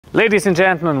Ladies and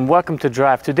gentlemen, welcome to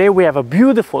Drive. Today we have a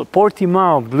beautiful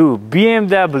Portimao blue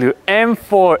BMW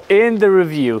M4 in the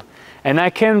review, and I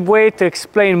can't wait to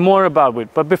explain more about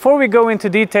it. But before we go into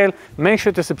detail, make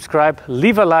sure to subscribe,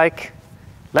 leave a like.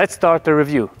 Let's start the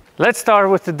review. Let's start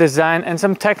with the design and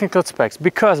some technical specs,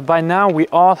 because by now we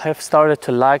all have started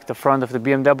to like the front of the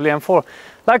BMW M4.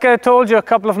 Like I told you a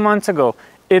couple of months ago,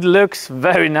 it looks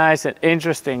very nice and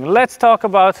interesting. Let's talk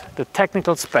about the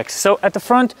technical specs. So at the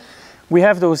front, we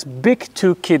have those big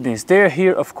two kidneys. They're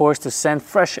here, of course, to send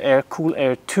fresh air, cool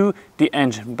air to the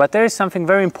engine. But there is something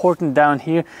very important down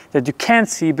here that you can't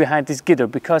see behind this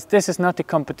gitter, because this is not the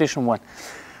competition one.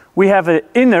 We have an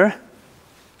inner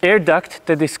air duct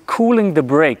that is cooling the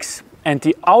brakes, and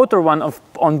the outer one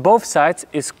on both sides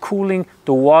is cooling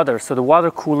the water. So the water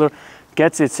cooler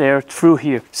gets its air through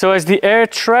here. So as the air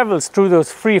travels through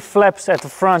those three flaps at the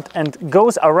front and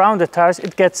goes around the tires,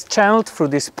 it gets channeled through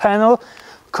this panel,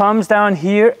 comes down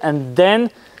here, and then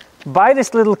by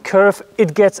this little curve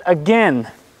it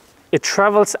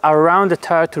travels around the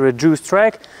tire to reduce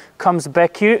drag, comes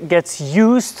back here, gets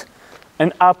used,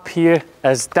 and up here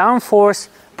as downforce,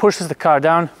 pushes the car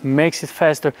down, makes it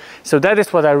faster. So that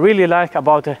is what I really like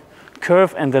about the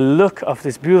curve and the look of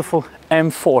this beautiful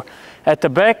M4. At the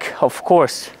back, of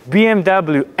course,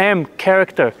 BMW M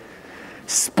character,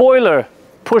 spoiler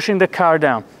pushing the car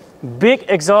down. Big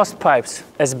exhaust pipes,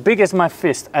 as big as my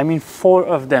fist, I mean 4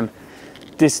 of them.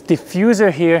 This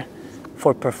diffuser here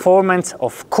for performance,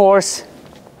 of course,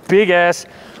 big ass,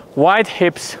 wide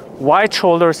hips, wide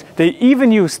shoulders. They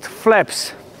even used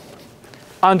flaps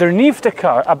underneath the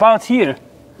car, about here,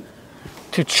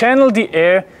 to channel the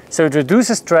air so it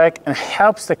reduces drag and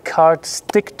helps the car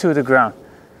stick to the ground.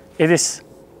 It is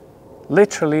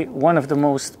literally one of the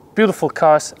most beautiful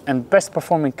cars and best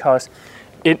performing cars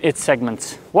in its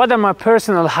segments. What are my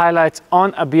personal highlights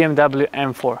on a BMW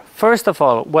M4? First of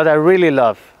all, what I really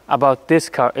love about this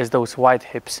car is those wide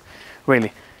hips.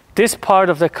 Really, this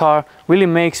part of the car really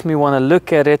makes me want to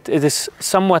look at it. It is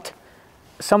somewhat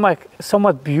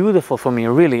beautiful for me,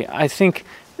 really. I think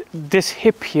this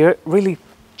hip here really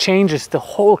changes the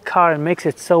whole car and makes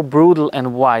it so brutal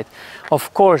and wide.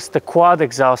 Of course, the quad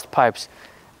exhaust pipes,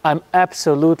 I'm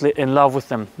absolutely in love with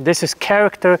them. This is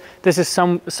character. This is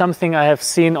something I have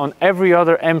seen on every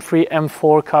other M3,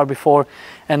 M4 car before,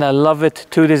 and I love it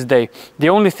to this day. The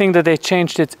only thing that they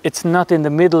changed, it's not in the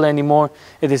middle anymore.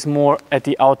 It is more at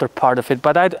the outer part of it,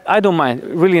 but I don't mind,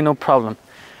 really no problem.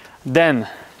 Then,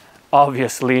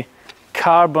 obviously,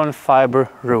 carbon fiber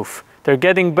roof. They're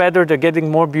getting better, they're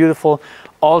getting more beautiful,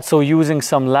 also using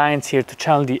some lines here to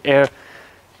channel the air.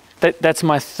 That's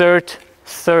my third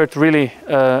really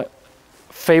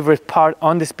favorite part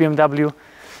on this BMW.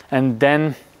 And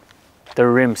then the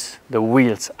rims, the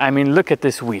wheels. I mean, look at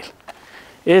this wheel.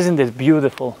 Isn't it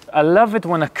beautiful? I love it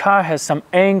when a car has some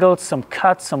angles, some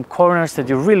cuts, some corners that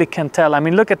you really can tell. I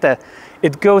mean, look at that.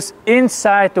 It goes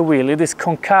inside the wheel. It is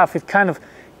concave. It kind of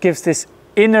gives this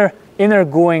inner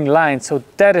going line. So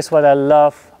that is what I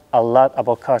love a lot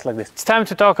about cars like this. It's time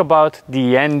to talk about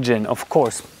the engine, of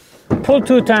course. Pull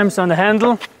 2 times on the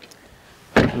handle.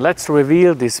 Let's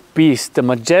reveal this beast, the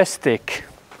majestic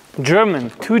German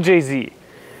 2JZ.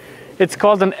 It's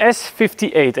called an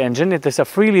S58 engine. It is a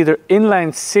 3-liter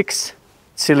inline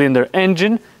 6-cylinder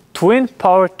engine, twin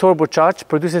power turbocharged,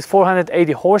 produces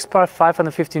 480 horsepower,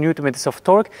 550 Newton meters of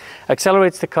torque,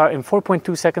 accelerates the car in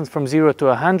 4.2 seconds from 0 to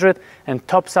 100, and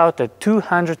tops out at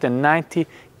 290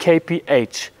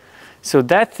 kph. So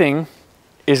that thing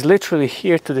is literally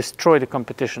here to destroy the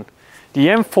competition. The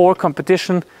M4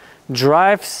 competition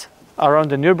drives around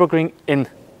the Nürburgring in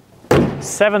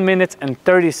 7 minutes and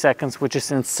 30 seconds, which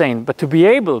is insane. But to be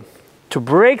able to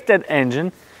brake that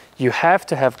engine, you have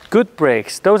to have good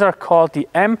brakes. Those are called the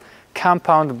M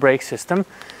compound brake system.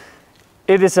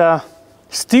 It is a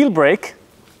steel brake,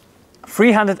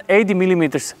 380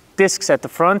 millimeters discs at the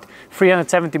front,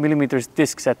 370 millimeters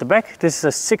discs at the back. This is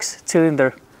a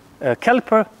 6-cylinder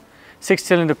caliper,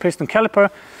 6-cylinder piston caliper,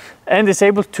 and is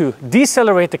able to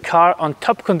decelerate the car on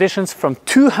top conditions from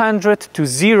 200 to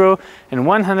 0 in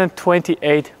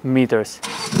 128 meters.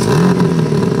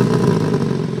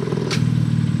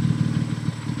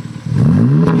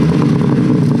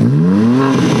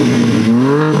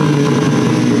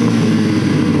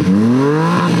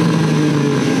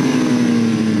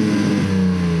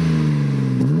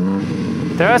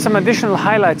 There are some additional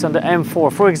highlights on the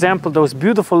M4. For example, those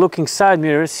beautiful looking side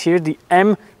mirrors here, the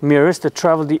M mirrors that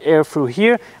travel the air through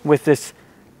here with this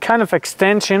kind of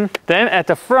extension. Then at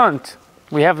the front,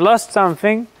 we have lost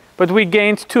something, but we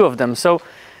gained 2 of them. So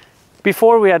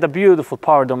before we had a beautiful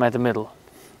power dome at the middle.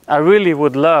 I really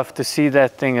would love to see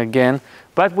that thing again,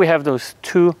 but we have those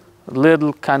two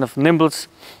little kind of nibbles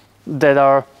that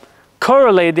are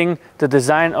correlating the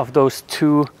design of those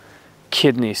two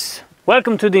kidneys.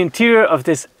 Welcome to the interior of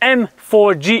this M4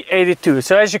 G82.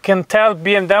 So as you can tell,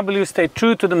 BMW stayed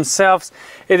true to themselves.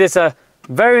 It is a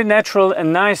very natural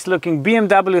and nice looking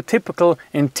BMW typical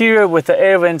interior with the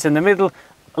air vents in the middle,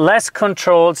 less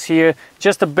controls here,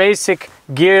 just a basic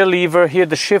gear lever here,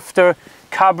 the shifter,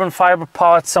 carbon fiber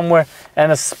part somewhere,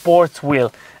 and a sports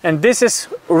wheel. And this is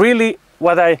really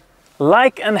what I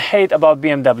like and hate about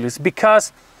BMWs,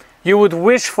 because you would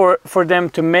wish for them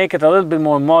to make it a little bit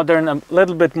more modern, a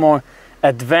little bit more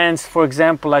advanced, for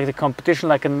example, like the competition,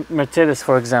 like a Mercedes,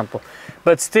 for example.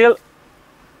 But still,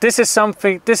 this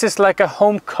is like a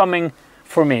homecoming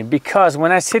for me, because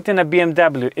when I sit in a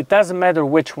BMW, it doesn't matter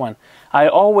which one, I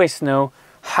always know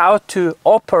how to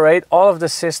operate all of the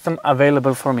system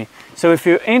available for me. So if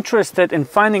you're interested in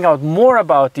finding out more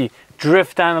about the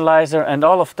drift analyzer and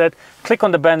all of that, click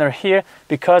on the banner here,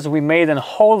 because we made a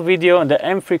whole video on the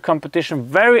M3 competition,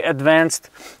 very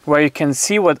advanced, where you can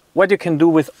see what you can do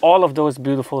with all of those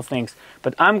beautiful things.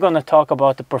 But I'm gonna talk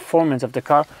about the performance of the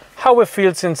car, how it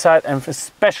feels inside, and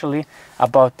especially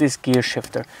about this gear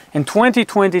shifter. In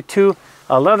 2022,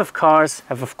 a lot of cars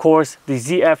have, of course, the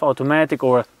ZF automatic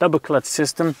or a double clutch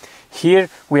system. Here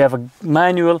we have a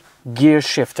manual gear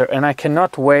shifter, and I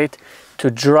cannot wait to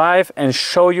drive and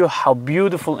show you how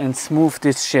beautiful and smooth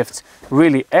this shifts.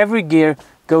 Really, every gear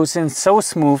goes in so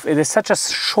smooth. It is such a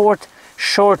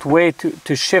short way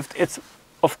to shift. It's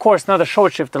of course not a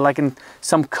short shifter like in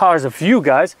some cars of you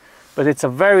guys, but it's a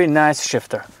very nice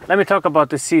shifter. Let me talk about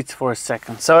the seats for a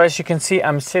second. So as you can see,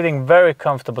 I'm sitting very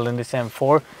comfortable in this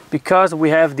M4 because we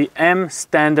have the M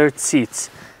standard seats,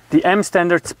 the M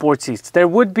standard sport seats. There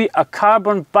would be a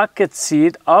carbon bucket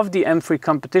seat of the M3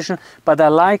 competition, but I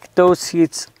like those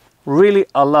seats really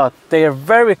a lot. They are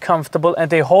very comfortable and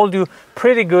they hold you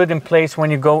pretty good in place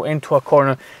when you go into a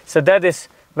corner. So that is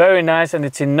very nice, and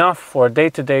it's enough for a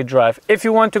day-to-day drive. If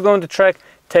you want to go on the track,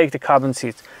 take the carbon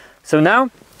seats. So now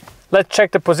let's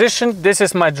check the position. This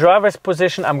is my driver's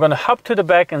position. I'm gonna hop to the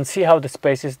back and see how the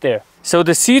space is there. So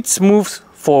the seats moves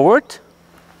forward,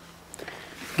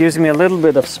 gives me a little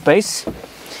bit of space,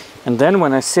 and then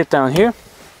when I sit down here,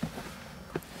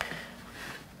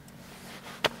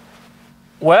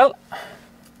 well,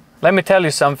 let me tell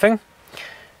you something.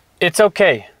 It's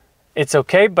okay. It's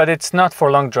okay, but it's not for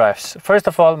long drives. First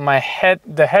of all,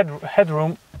 the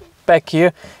headroom back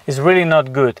here is really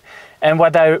not good. And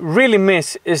what I really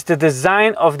miss is the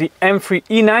design of the M3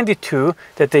 E92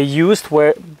 that they used,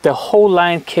 where the whole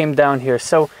line came down here.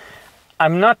 So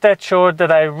I'm not that sure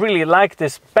that I really like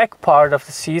this back part of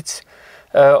the seats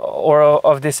or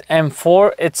of this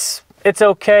M4. It's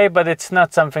okay, but it's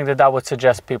not something that I would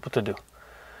suggest people to do.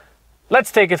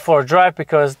 Let's take it for a drive,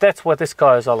 because that's what this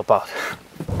car is all about.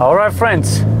 All right,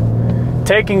 friends,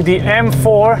 taking the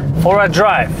M4 for a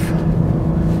drive.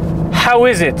 How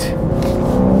is it?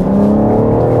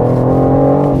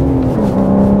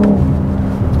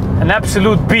 An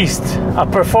absolute beast, a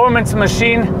performance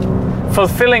machine,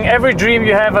 fulfilling every dream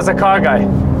you have as a car guy.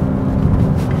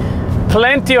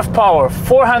 Plenty of power,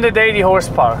 480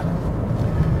 horsepower.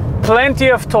 Plenty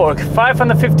of torque,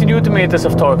 550 Newton meters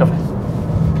of torque.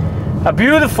 A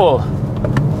beautiful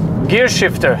gear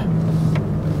shifter,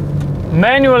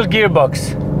 manual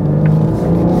gearbox,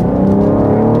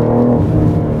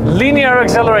 linear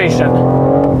acceleration,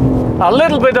 a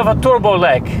little bit of a turbo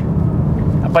lag,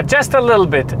 but just a little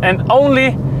bit, and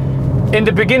only in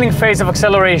the beginning phase of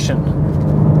acceleration.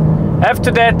 After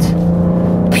that,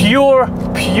 pure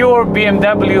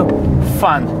BMW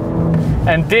fun.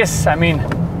 And this, I mean,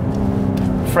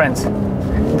 friends,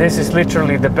 this is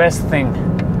literally the best thing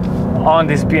on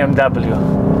this BMW.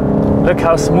 Look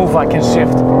how smooth I can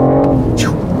shift.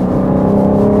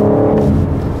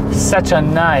 Such a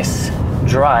nice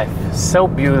drive, so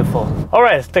beautiful. All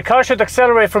right, the car should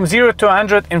accelerate from 0 to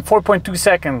 100 in 4.2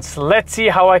 seconds. Let's see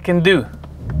how I can do.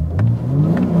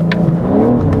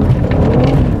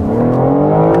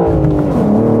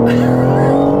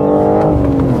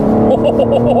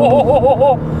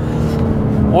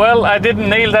 Well, I didn't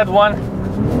nail that one.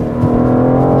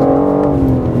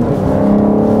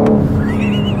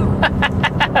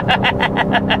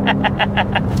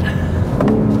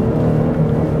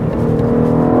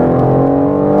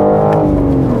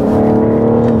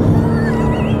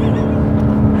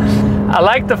 I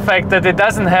like the fact that it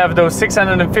doesn't have those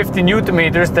 650 Newton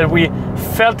meters that we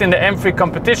felt in the M3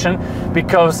 competition,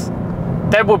 because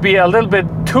that would be a little bit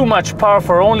too much power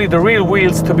for only the real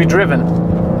wheels to be driven.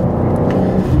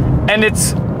 And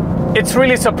it's It's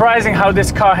really surprising how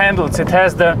this car handles. It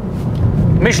has the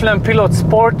Michelin Pilot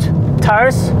Sport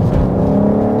tires.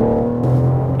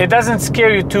 It doesn't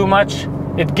scare you too much.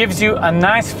 It gives you a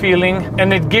nice feeling,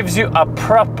 and it gives you a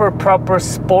proper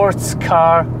sports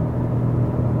car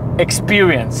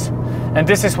experience. And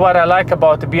this is what I like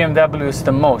about the BMWs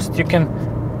the most. You can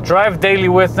drive daily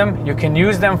with them, you can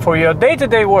use them for your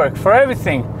day-to-day work, for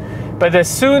everything. But as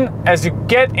soon as you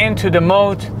get into the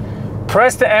mode,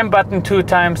 press the M button 2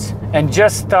 times and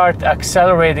just start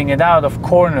accelerating it out of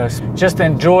corners, just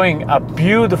enjoying a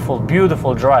beautiful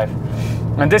drive.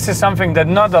 And this is something that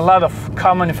not a lot of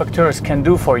car manufacturers can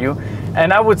do for you.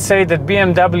 And I would say that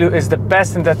BMW is the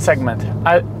best in that segment.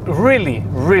 I really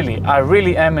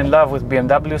am in love with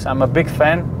BMWs. I'm a big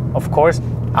fan, of course.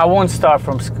 I won't start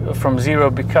from zero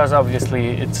because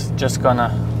obviously it's just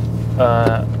gonna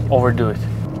overdo it.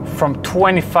 From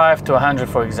 25 to 100,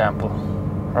 for example,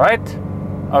 right?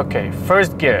 Okay,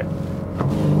 first gear.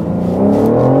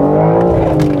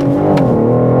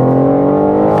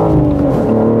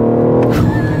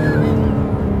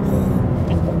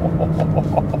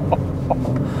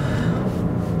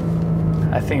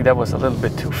 I think that was a little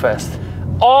bit too fast.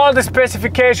 All the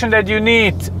specification that you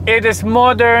need. It is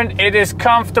modern, it is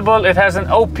comfortable, it has an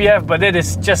OPF, but it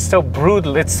is just so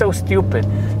brutal, it's so stupid.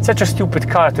 Such a stupid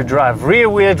car to drive. Rear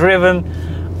wheel driven,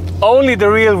 only the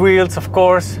real wheels, of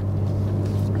course.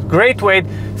 Great weight,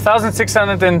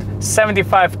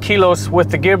 1,675 kilos with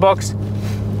the gearbox.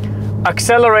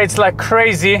 Accelerates like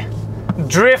crazy,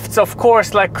 drifts of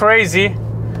course like crazy.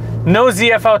 No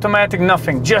ZF automatic,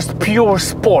 nothing, just pure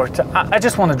sport. I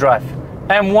just want to drive.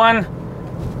 M1,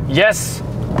 yes.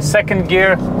 Second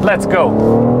gear, let's go.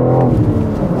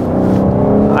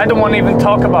 I don't want to even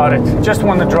talk about it, just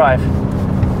want to drive.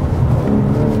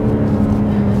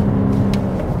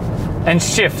 And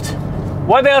shift.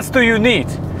 What else do you need?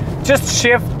 Just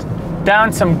shift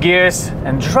down some gears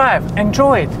and drive.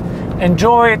 Enjoy it.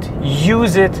 Enjoy it,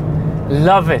 use it,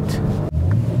 love it.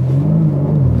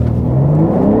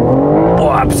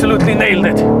 Oh, absolutely nailed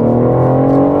it.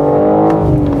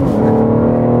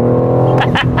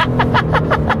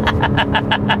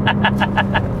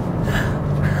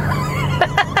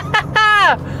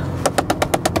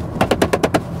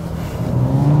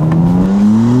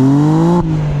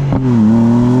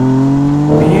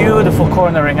 Beautiful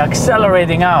cornering,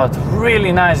 accelerating out,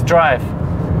 really nice drive.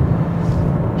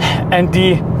 And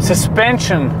the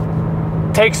suspension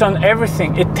takes on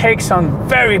everything. It takes on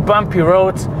very bumpy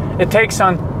roads, it takes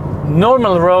on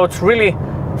normal roads, really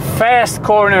fast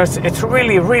corners. It's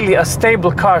really a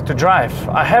stable car to drive.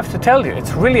 I have to tell you,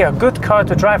 it's really a good car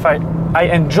to drive. I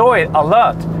enjoy it a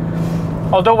lot.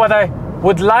 Although what I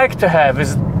would like to have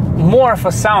is more of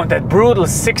a sound, that brutal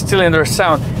 6-cylinder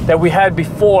sound that we had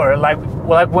before, like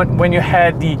when you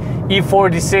had the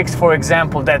E46, for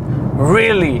example, that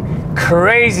really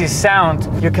crazy sound.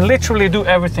 You can literally do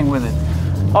everything with it.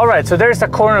 All right, so there's a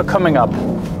corner coming up.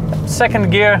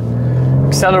 Second gear,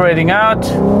 accelerating out,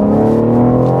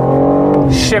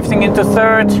 shifting into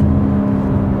third.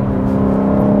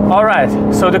 All right,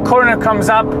 so the corner comes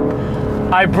up,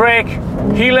 I brake,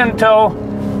 heel and toe,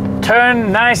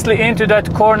 turn nicely into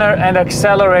that corner and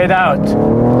accelerate out.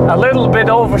 A little bit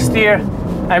oversteer.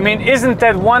 I mean, isn't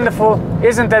that wonderful?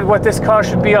 Isn't that what this car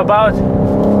should be about?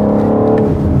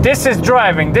 This is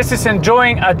driving, this is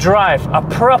enjoying a drive, a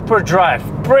proper drive.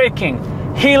 Braking,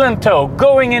 heel and toe,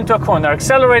 going into a corner,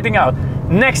 accelerating out.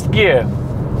 Next gear.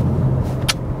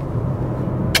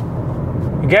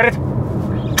 You get it?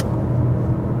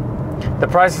 The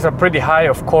prices are pretty high,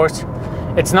 of course.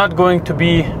 It's not going to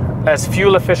be as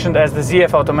fuel efficient as the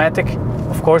ZF automatic.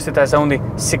 Of course, it has only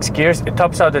 6 gears. It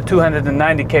tops out at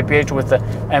 290 kph with the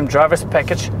M drivers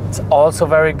package. It's also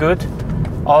very good,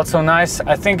 also nice.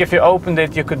 I think if you opened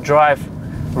it, you could drive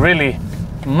really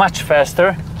much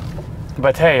faster.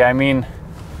 But hey, I mean,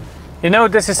 you know,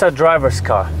 this is a driver's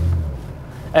car,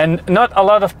 and not a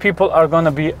lot of people are going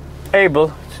to be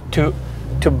able to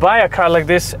buy a car like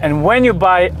this. And when you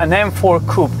buy an M4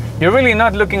 Coupe, you're really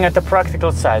not looking at the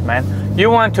practical side, man. You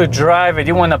want to drive it,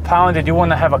 you want to pound it, you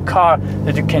want to have a car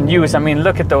that you can use. I mean,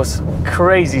 look at those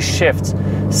crazy shifts,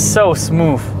 so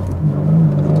smooth.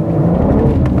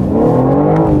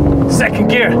 Second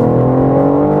gear.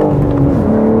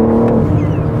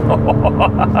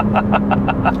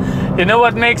 You know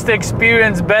what makes the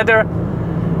experience better?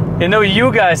 You know,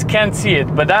 you guys can't see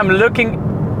it, but I'm looking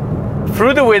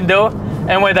through the window,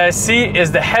 and what I see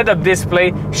is the head-up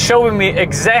display showing me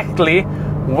exactly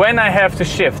when I have to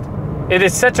shift. It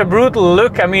is such a brutal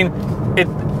look. I mean,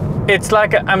 it's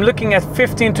like I'm looking at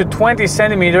 15 to 20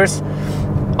 centimeters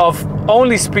of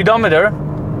only speedometer,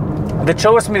 that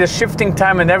shows me the shifting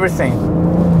time and everything.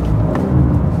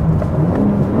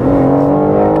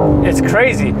 It's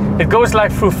crazy. It goes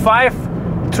like through five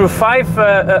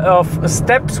of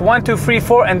steps, 1, 2, 3,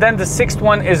 4, and then the 6th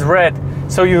one is red,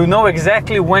 so you know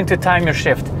exactly when to time your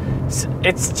shift.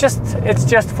 It's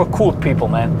just for cool people,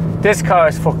 man. This car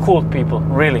is for cool people,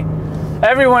 really.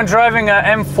 Everyone driving a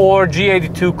M4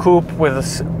 G82 coupe with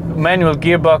a manual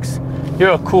gearbox,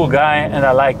 you're a cool guy and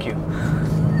I like you.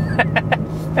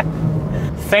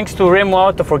 Thanks to Remo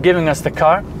Auto for giving us the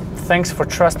car. Thanks for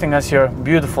trusting us your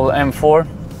beautiful M4.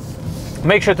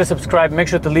 Make sure to subscribe, make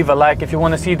sure to leave a like. If you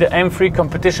want to see the M3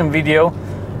 competition video,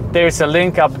 there's a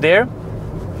link up there.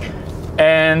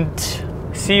 And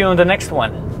see you on the next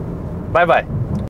one. Bye bye.